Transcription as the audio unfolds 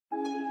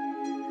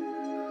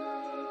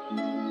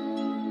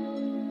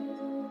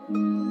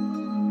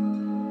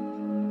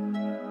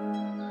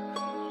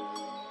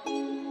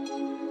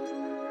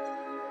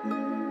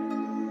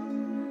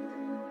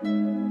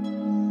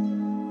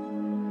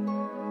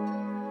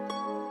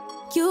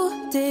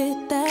You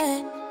did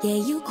that. Yeah,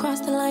 you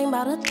crossed the line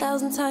about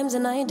 1,000 times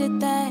and I did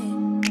that.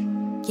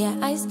 Yeah,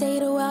 I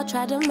stayed a while,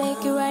 tried to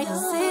make it right.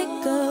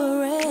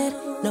 Cigarette.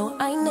 No,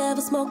 I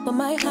never smoked, but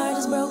my heart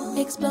is broke,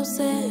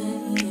 explosive.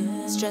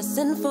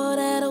 Stressing for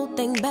that old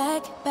thing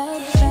back.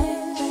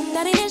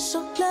 That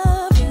initial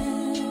love,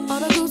 all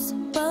the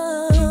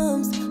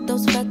goosebumps,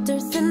 those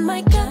flutters in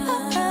my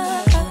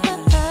gut,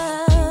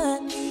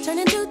 turn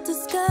into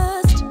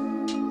disgust.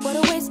 What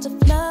a waste of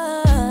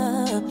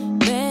love,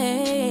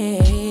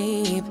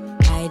 babe.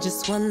 I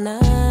just wanna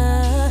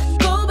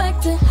go back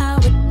to how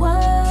it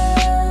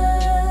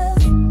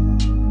was,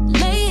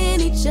 lay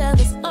in each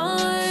other's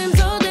arms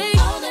all day.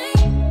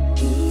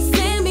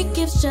 Send me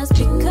gifts just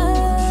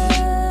because.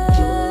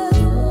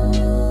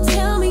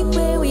 Tell me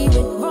where we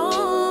went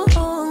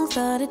wrong.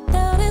 Started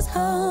out as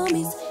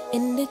homies,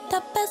 ended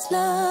up as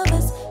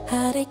lovers.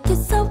 How'd it get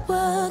so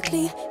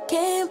ugly?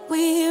 Can't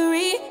we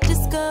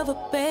rediscover,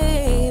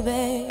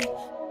 baby,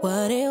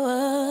 what it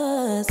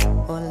was?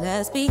 Or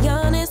let's be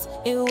honest,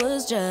 it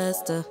was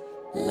just a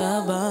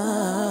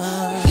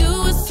lover.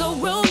 You were so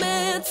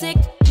romantic,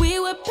 we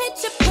were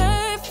picture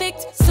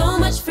perfect. So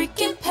much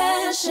freaking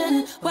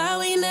passion, why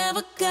we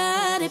never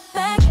got it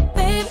back,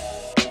 babe?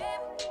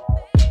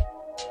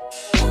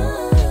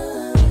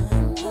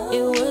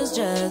 It was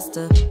just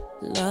a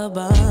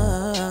lover.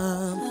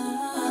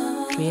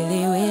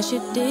 Really wish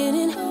you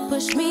didn't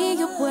push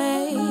me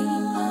away.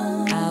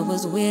 I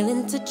was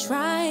willing to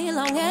try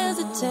long as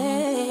it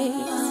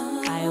takes.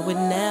 I would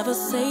never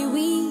say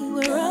we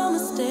were a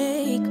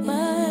mistake,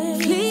 but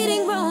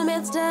fleeting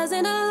romance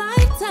doesn't a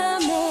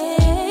lifetime make.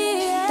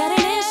 That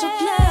initial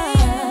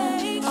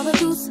love, all the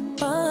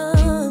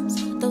goosebumps,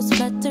 those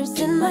flutters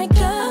in my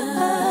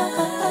gut,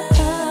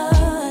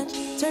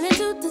 turn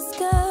into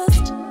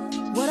disgust.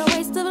 What a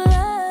waste of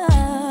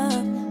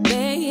love,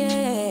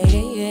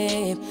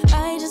 babe.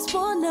 I just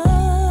wanna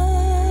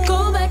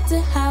go back to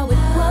how it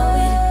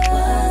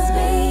was,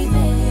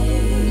 baby.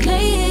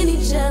 Lay in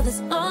each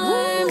other's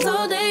arms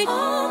all day.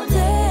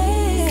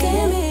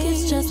 Send me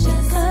gifts just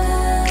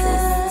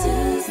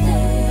because.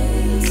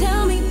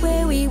 Tell me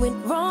where we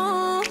went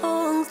wrong.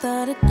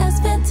 Started as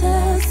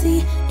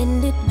fantasy,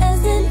 ended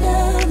as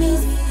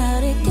enemies.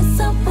 How'd it get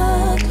so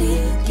ugly?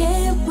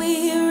 Can't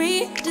we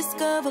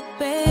rediscover,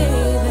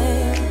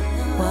 baby,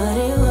 what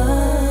it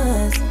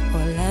was?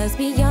 Or let's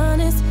be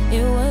honest,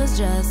 it was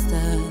just a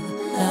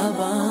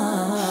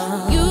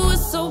lover. You were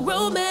so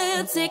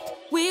romantic,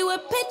 we were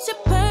picture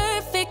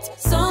perfect.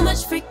 So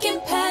much freaking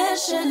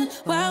passion,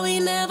 why we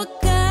never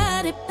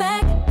got it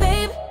back,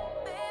 babe?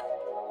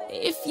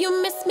 If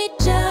you miss me,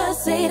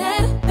 just say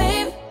that,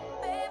 babe.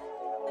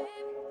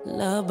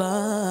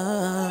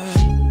 Lover.